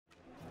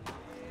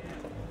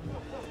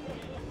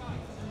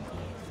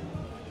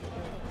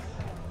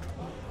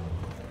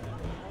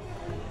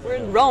We're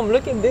in Rome,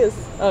 look at this.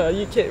 Oh,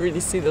 you can't really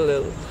see the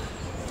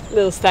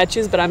little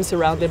statues, but I'm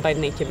surrounded by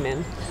naked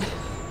men.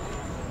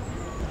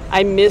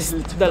 I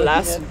missed the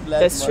last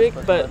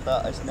district, but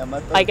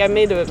like I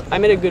made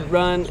a good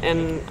run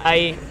and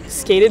I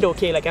skated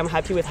okay. Like I'm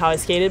happy with how I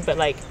skated, but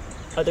like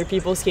other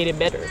people skated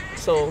better,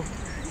 so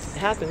it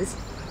happens.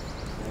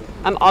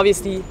 I'm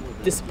obviously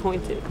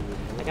disappointed.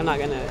 Like I'm not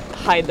gonna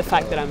hide the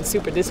fact that I'm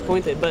super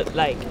disappointed, but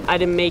like I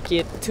didn't make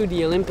it to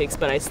the Olympics,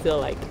 but I still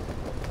like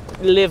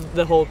lived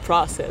the whole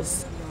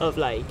process of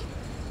like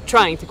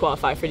trying to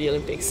qualify for the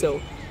Olympics. So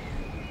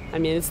I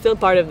mean, it's still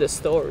part of the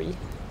story.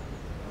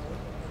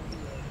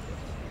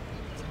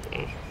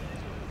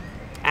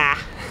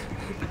 Ah.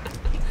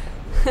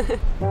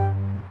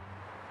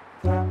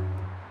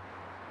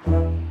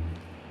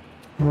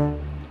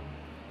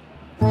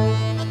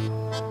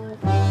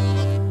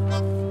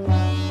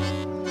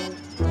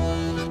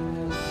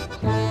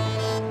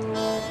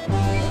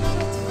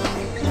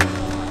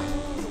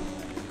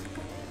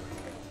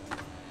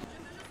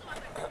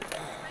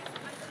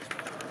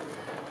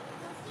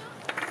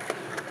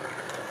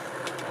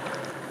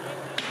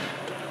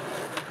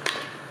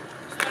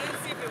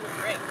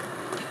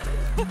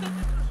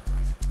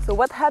 So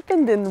what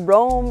happened in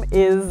Rome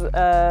is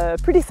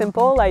pretty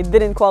simple. I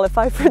didn't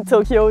qualify for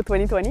Tokyo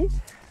 2020.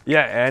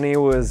 Yeah, Annie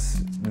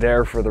was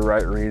there for the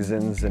right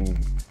reasons and,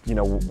 you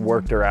know,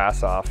 worked her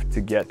ass off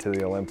to get to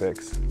the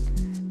Olympics.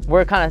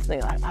 We're kind of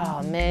thinking like,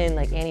 oh man,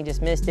 like Annie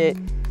just missed it.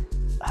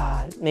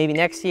 Maybe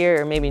next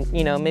year or maybe,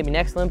 you know, maybe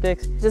next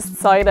Olympics. Just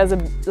saw it as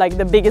like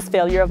the biggest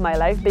failure of my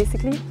life,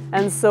 basically.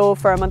 And so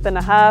for a month and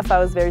a half, I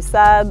was very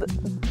sad.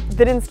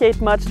 Didn't skate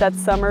much that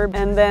summer,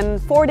 and then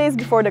 4 days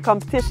before the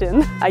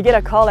competition, I get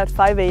a call at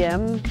 5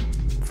 a.m.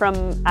 from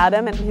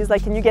Adam, and he's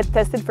like, can you get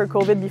tested for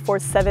COVID before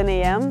 7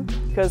 a.m.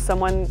 because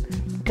someone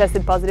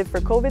tested positive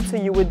for COVID, so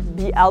you would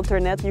be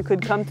alternate, you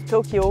could come to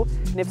Tokyo,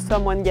 and if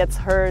someone gets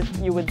hurt,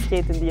 you would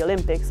skate in the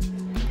Olympics.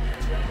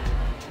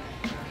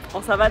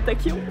 On s'en va à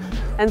Tokyo.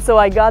 And so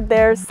I got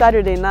there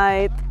Saturday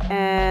night,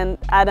 and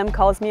Adam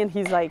calls me and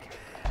he's like,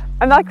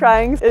 I'm not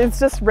crying, it's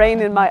just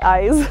rain in my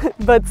eyes,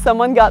 but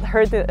someone got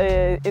hurt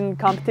in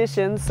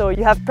competition, so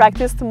you have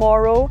practice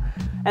tomorrow,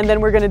 and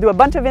then we're going to do a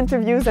bunch of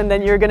interviews, and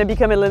then you're going to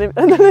become an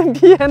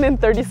Olympian in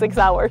 36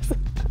 hours.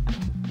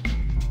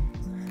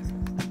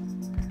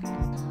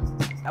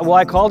 Well,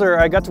 I called her,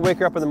 I got to wake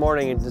her up in the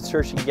morning and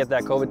ensure she could get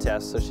that COVID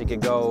test so she could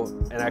go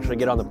and actually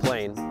get on the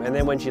plane. And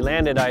then when she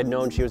landed, I had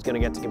known she was going to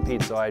get to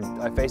compete, so I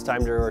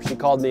FaceTimed her, or she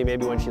called me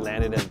maybe when she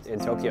landed in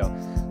Tokyo,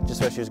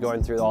 just as she was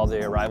going through all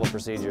the arrival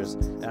procedures,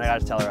 and I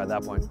got to tell her at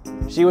that point.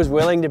 She was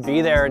willing to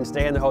be there and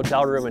stay in the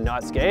hotel room and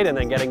not skate, and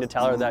then getting to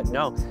tell her that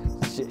no,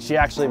 she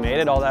actually made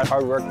it. All that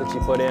hard work that she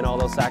put in, all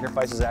those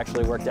sacrifices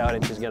actually worked out,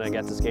 and she's going to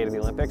get to skate in the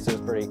Olympics. It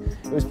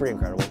was pretty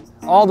incredible.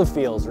 All the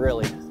feels,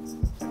 really.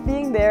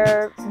 Being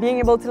there, being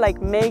able to like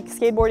make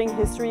skateboarding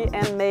history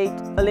and make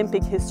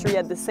Olympic history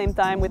at the same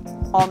time with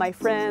all my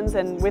friends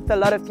and with a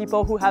lot of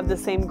people who have the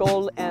same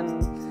goal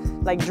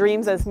and like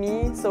dreams as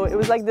me. So it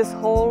was like this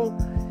whole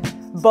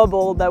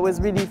bubble that was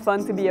really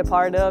fun to be a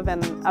part of,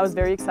 and I was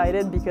very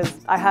excited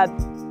because I had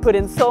put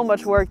in so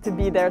much work to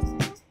be there.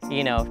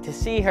 You know, to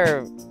see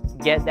her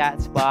get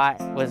that spot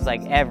was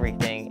like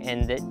everything,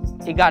 and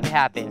it got to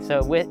happen.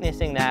 So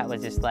witnessing that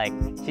was just like,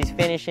 she's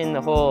finishing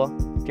the whole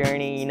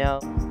journey, you know.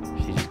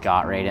 She just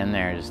got right in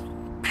there, just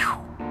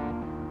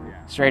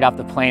straight off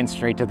the plane,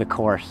 straight to the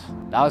course.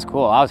 That was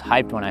cool. I was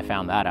hyped when I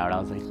found that out. I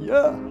was like,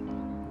 yeah,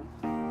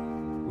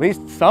 at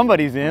least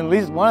somebody's in, at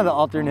least one of the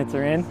alternates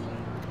are in.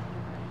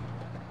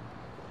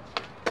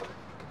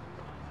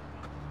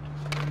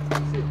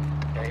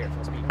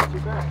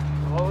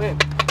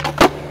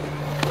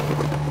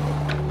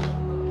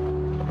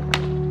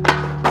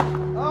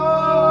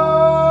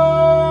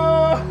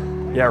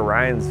 Yeah,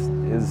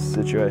 his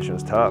situation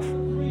was tough.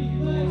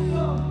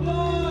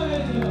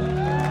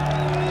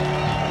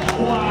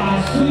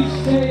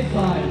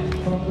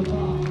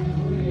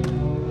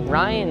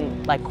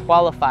 Ryan like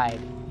qualified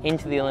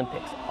into the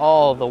Olympics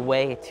all the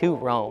way to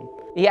Rome.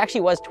 He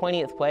actually was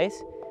 20th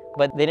place,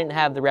 but they didn't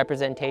have the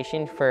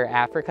representation for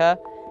Africa,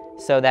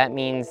 so that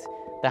means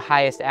the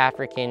highest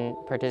African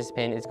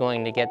participant is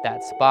going to get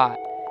that spot.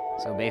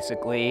 So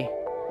basically,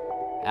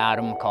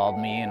 Adam called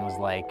me and was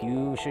like,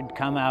 you should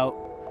come out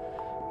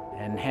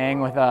and hang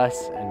with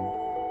us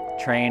and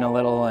train a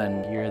little,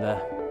 and you're the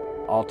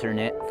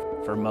alternate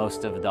for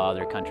most of the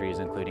other countries,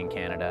 including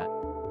Canada.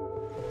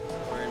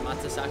 We're in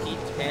Matsusaki,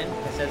 Japan.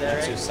 I said that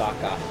right?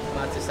 Matsusaka.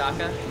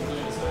 Matsusaka.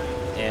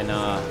 And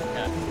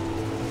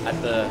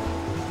at the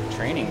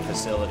training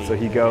facility. So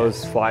he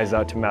flies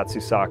out to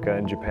Matsusaka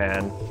in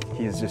Japan.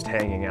 He's just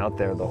hanging out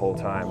there the whole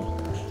time,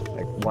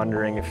 like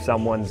wondering if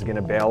someone's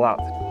gonna bail out.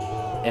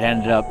 It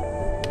ended up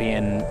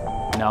being,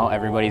 no,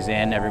 everybody's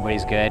in,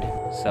 everybody's good.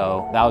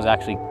 So that was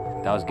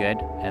good.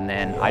 And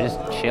then I just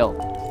chilled.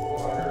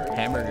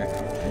 Hamburger.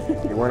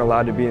 You weren't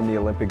allowed to be in the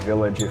Olympic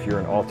Village if you're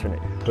an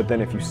alternate. But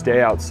then if you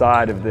stay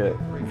outside of the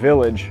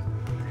village,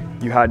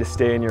 you had to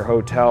stay in your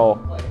hotel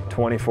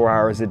 24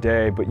 hours a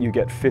day, but you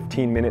get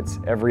 15 minutes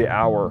every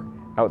hour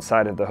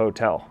outside of the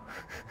hotel.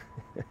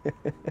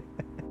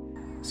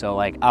 So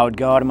like I would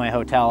go out of my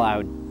hotel, I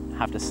would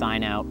have to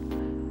sign out.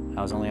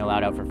 I was only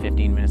allowed out for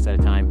 15 minutes at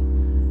a time.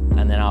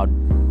 And then I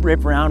would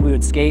rip around, we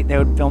would skate, they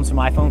would film some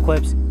iPhone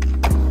clips.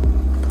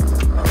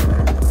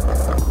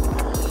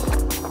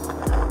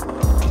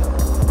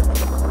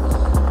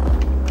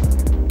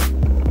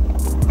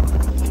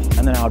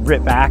 And then I would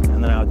rip back,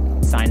 and then I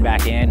would sign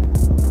back in.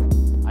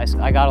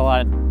 I got a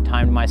lot of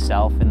time to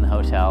myself in the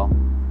hotel,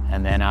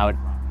 and then I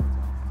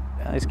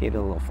skated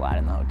a little flat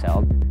in the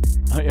hotel.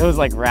 It was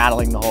like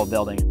rattling the whole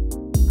building.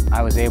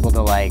 I was able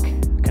to like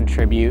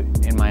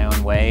contribute in my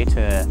own way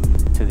to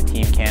the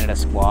Team Canada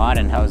squad,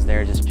 and I was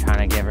there just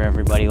trying to give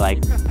everybody like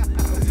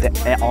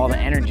all the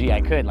energy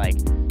I could. Like,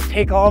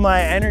 take all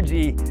my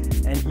energy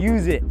and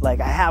use it. Like,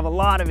 I have a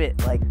lot of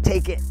it, like,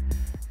 take it.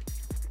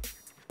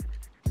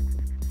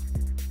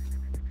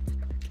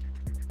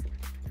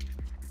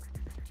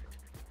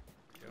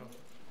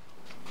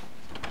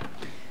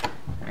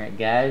 Alright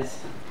guys,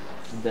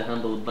 this is the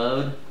humble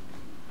abode.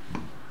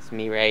 It's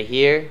me right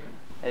here.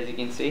 As you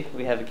can see,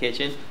 we have a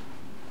kitchen,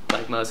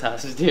 like most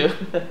houses do.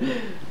 We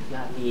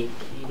got the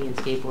Canadian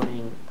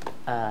Skateboarding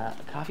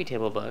coffee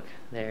table book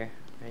there,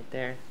 right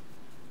there.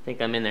 I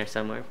think I'm in there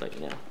somewhere, but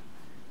you know.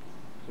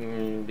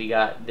 We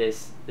got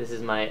this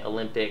is my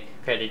Olympic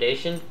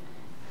accreditation.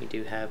 We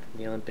do have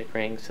the Olympic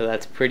ring, so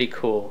that's pretty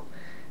cool.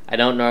 I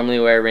don't normally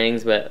wear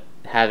rings, but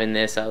having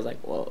this, I was like,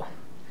 whoa.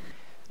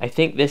 I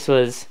think this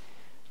was,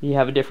 you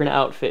have a different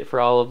outfit for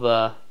all of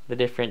the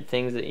different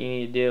things that you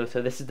need to do.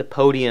 So this is the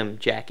podium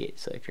jacket.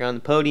 So if you're on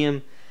the podium,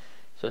 you're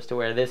supposed to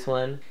wear this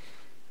one.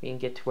 We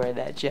didn't get to wear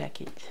that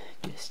jacket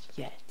just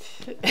yet.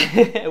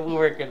 We're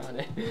working on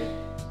it.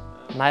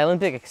 My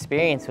Olympic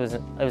experience was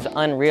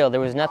unreal. There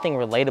was nothing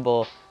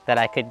relatable that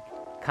I could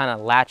kind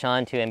of latch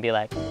onto and be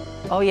like,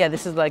 oh yeah,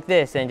 this is like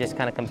this, and just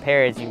kind of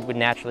compare as you would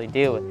naturally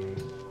do.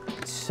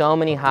 So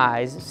many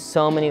highs,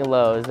 so many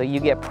lows, that you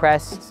get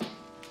pressed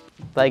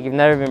like you've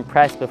never been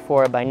pressed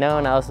before by no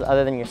one else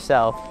other than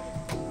yourself.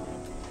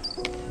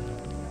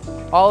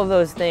 All of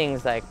those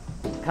things like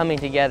coming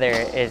together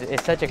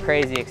is such a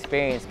crazy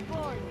experience,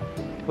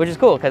 which is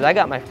cool because I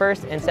got my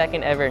first and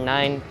second ever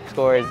 9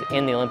 scores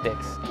in the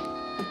Olympics.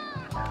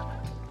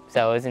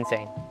 So it was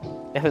insane.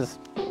 It was,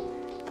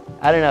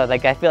 I don't know,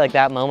 like I feel like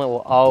that moment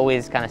will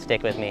always kind of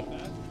stick with me.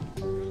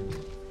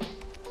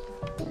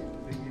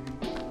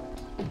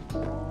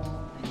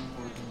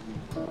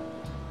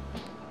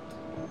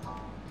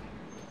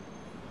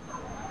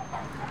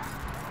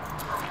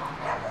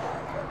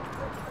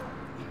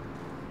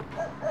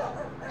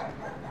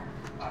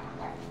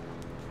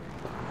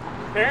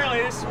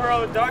 Apparently this is where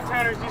all the dog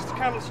tanners used to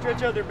come and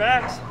stretch out their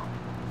backs.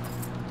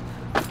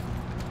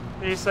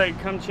 They just like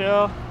come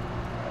chill.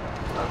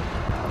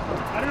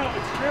 I don't know if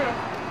it's true.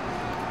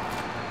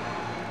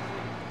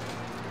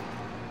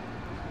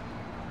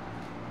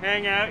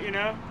 Hang out, you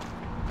know?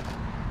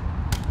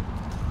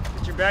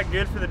 Get your back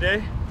good for the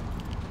day.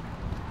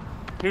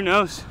 Who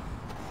knows?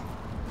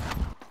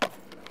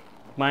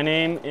 My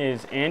name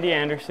is Andy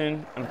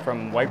Anderson. I'm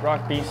from White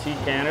Rock, BC,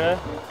 Canada,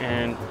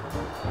 and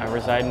I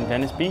reside in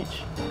Venice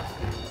Beach.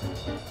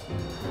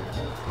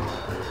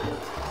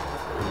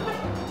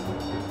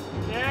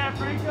 Yeah,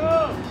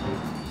 Franco!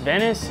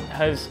 Venice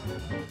has,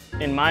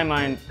 in my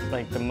mind,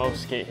 like the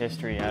most skate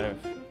history out of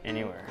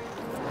anywhere.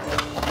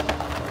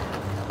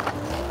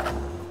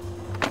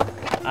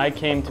 I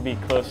came to be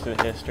close to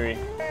the history.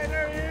 Hey,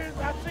 there he is.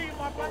 I see you,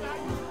 my brother.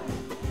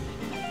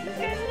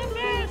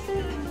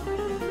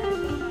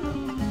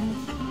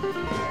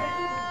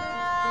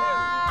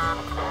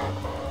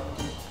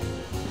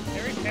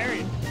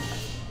 Carried.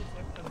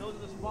 And those are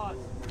the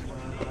spots.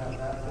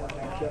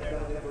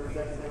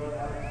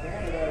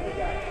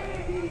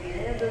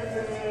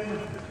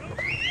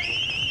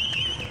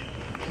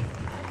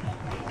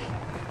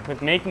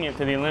 With making it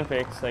to the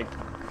Olympics, like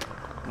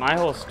my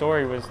whole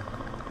story was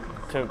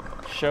to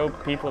show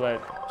people that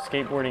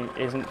skateboarding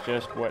isn't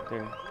just what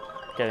they're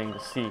getting to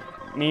see.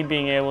 Me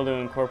being able to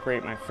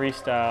incorporate my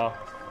freestyle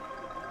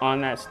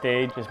on that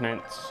stage just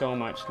meant so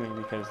much to me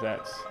because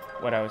that's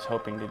what I was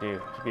hoping to do.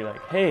 To be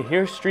like, hey,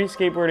 here's street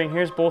skateboarding,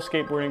 here's bowl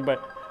skateboarding,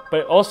 but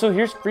also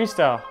here's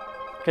freestyle.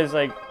 Because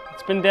like,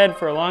 it's been dead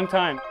for a long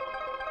time.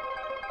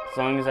 As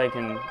long as I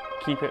can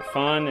keep it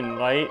fun and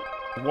light.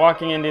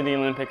 Walking into the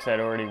Olympics,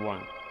 I'd already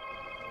won. I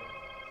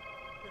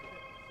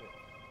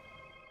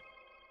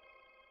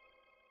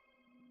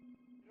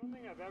don't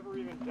think I've ever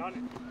even done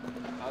it.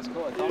 That was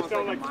cool. It's you just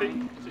don't like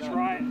think to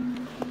try it.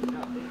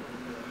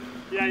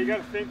 Yeah, you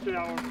gotta think through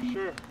that one for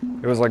sure.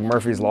 It was like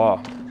Murphy's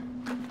Law.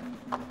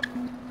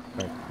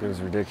 It was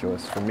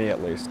ridiculous, for me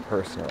at least,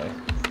 personally.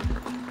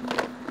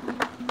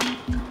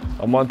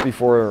 A month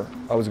before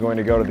I was going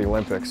to go to the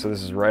Olympics, so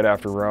this is right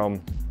after Rome,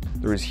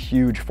 there was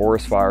huge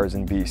forest fires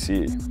in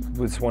BC.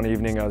 This one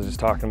evening I was just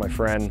talking to my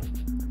friend,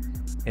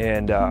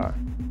 and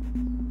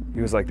he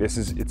was like,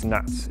 it's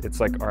nuts. It's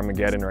like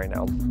Armageddon right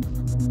now.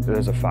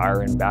 There's a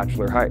fire in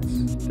Bachelor Heights.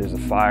 There's a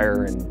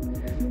fire in,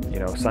 you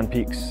know, Sun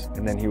Peaks.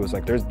 And then he was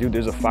like,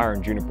 there's a fire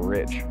in Juniper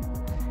Ridge.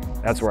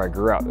 That's where I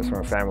grew up, that's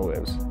where my family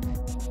lives.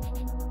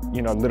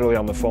 you know, literally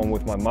on the phone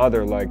with my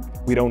mother, like,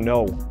 we don't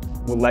know.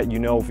 We'll let you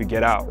know if we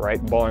get out,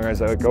 right? Bowling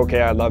guys are like,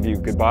 okay, I love you,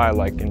 goodbye,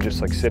 like, and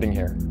just like sitting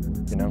here,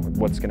 you know,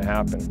 what's gonna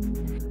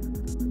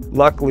happen?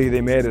 Luckily,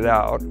 they made it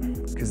out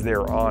because they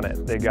were on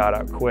it. They got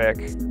out quick.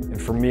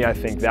 And for me, I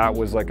think that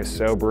was like a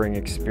sobering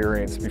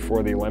experience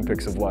before the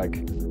Olympics of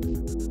like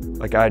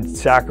I'd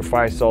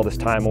sacrificed all this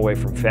time away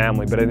from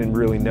family, but I didn't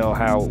really know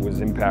how it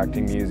was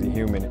impacting me as a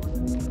human.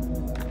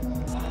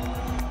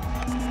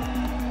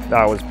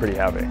 That was pretty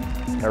heavy.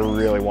 I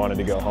really wanted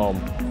to go home.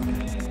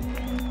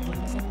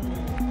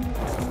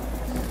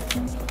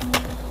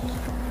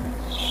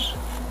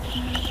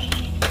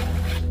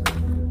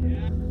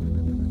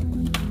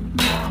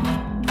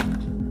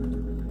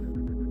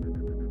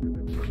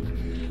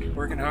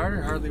 Working hard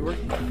or hardly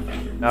working?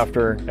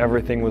 After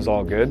everything was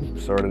all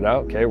good, sorted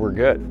out, okay, we're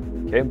good.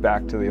 Okay,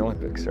 back to the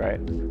Olympics, right?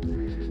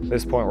 At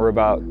this point, we're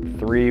about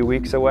 3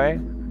 weeks away,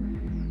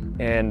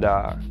 and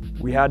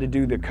we had to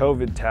do the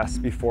COVID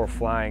test before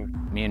flying.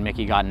 Me and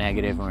Mickey got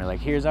negative, and we're like,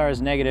 here's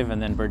ours negative, and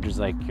then Burge was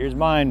like, here's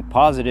mine,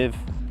 positive.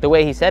 The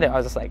way he said it, I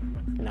was just like,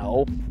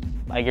 no,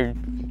 like you're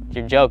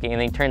joking. And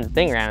then he turned the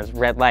thing around, it was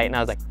red light, and I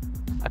was like,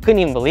 I couldn't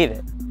even believe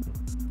it.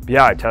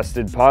 Yeah, I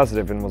tested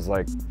positive and was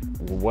like,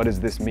 well, what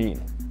does this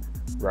mean,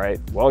 right?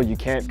 Well, you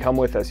can't come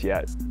with us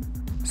yet.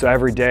 So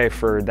every day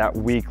for that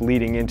week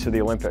leading into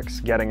the Olympics,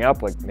 getting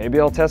up, like, maybe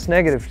I'll test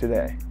negative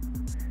today,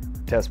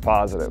 test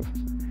positive.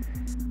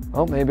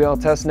 Oh, maybe I'll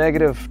test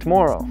negative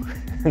tomorrow,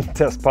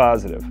 test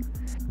positive.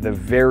 The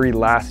very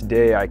last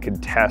day I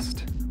could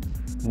test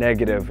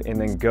negative and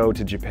then go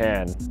to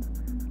Japan,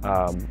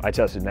 I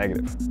tested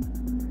negative.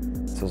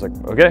 So I was like,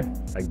 okay,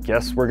 I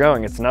guess we're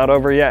going. It's not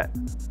over yet.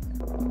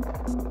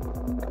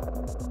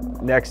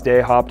 Next day,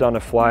 hopped on a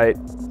flight.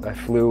 I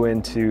flew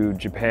into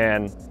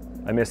Japan.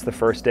 I missed the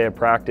first day of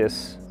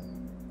practice.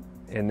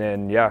 And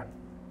then, yeah,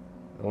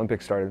 the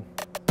Olympics started.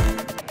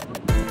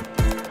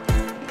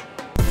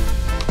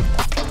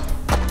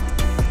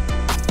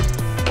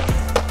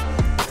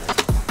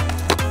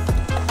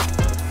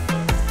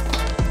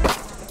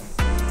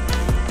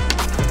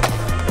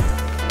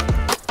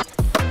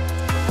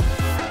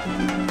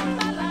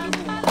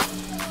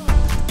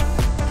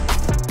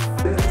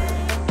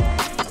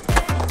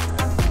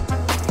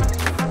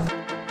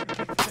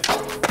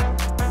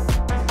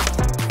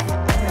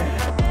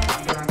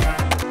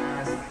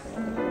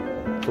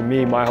 For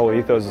me, my whole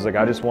ethos is like,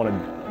 I just want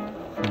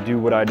to do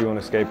what I do on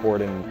a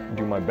skateboard and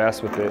do my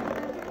best with it.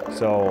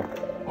 So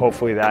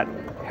hopefully that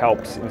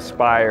helps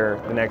inspire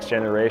the next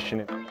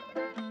generation.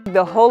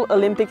 The whole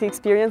Olympic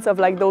experience of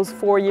like those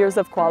 4 years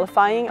of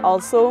qualifying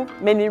also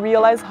made me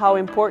realize how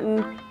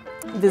important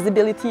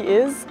visibility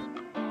is.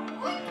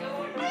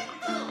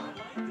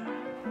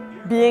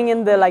 Being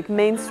in the like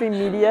mainstream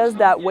medias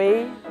that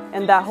way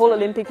and that whole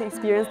Olympic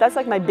experience, that's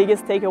like my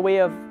biggest takeaway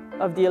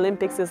of the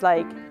Olympics, is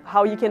like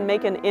how you can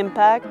make an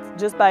impact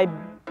just by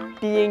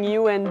being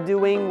you and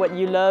doing what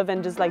you love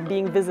and just like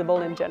being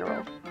visible in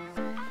general.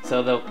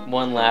 So the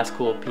one last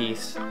cool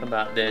piece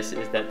about this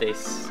is that they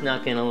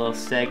snuck in a little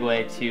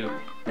segue to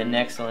the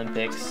next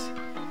Olympics,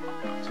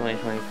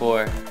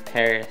 2024,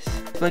 Paris.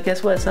 But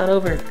guess what? It's not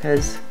over,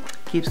 because it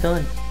keeps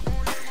going.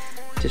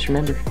 Just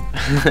remember.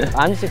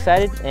 I'm just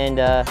excited, and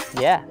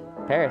yeah,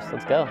 Paris,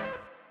 let's go.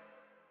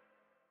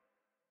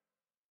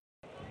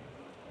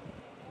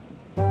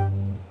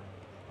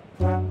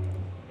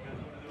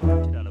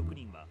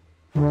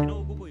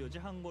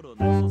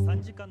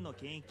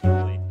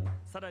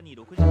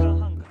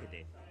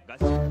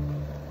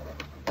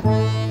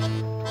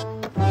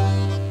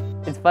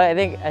 It's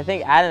funny, I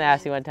think Adam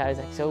asked me one time, he's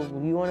like, so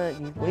what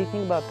do you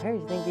think about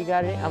Paris? You think you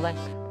got it? I'm like,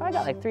 I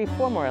got like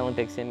 3-4 more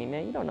Olympics in me,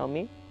 man. You don't know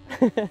me.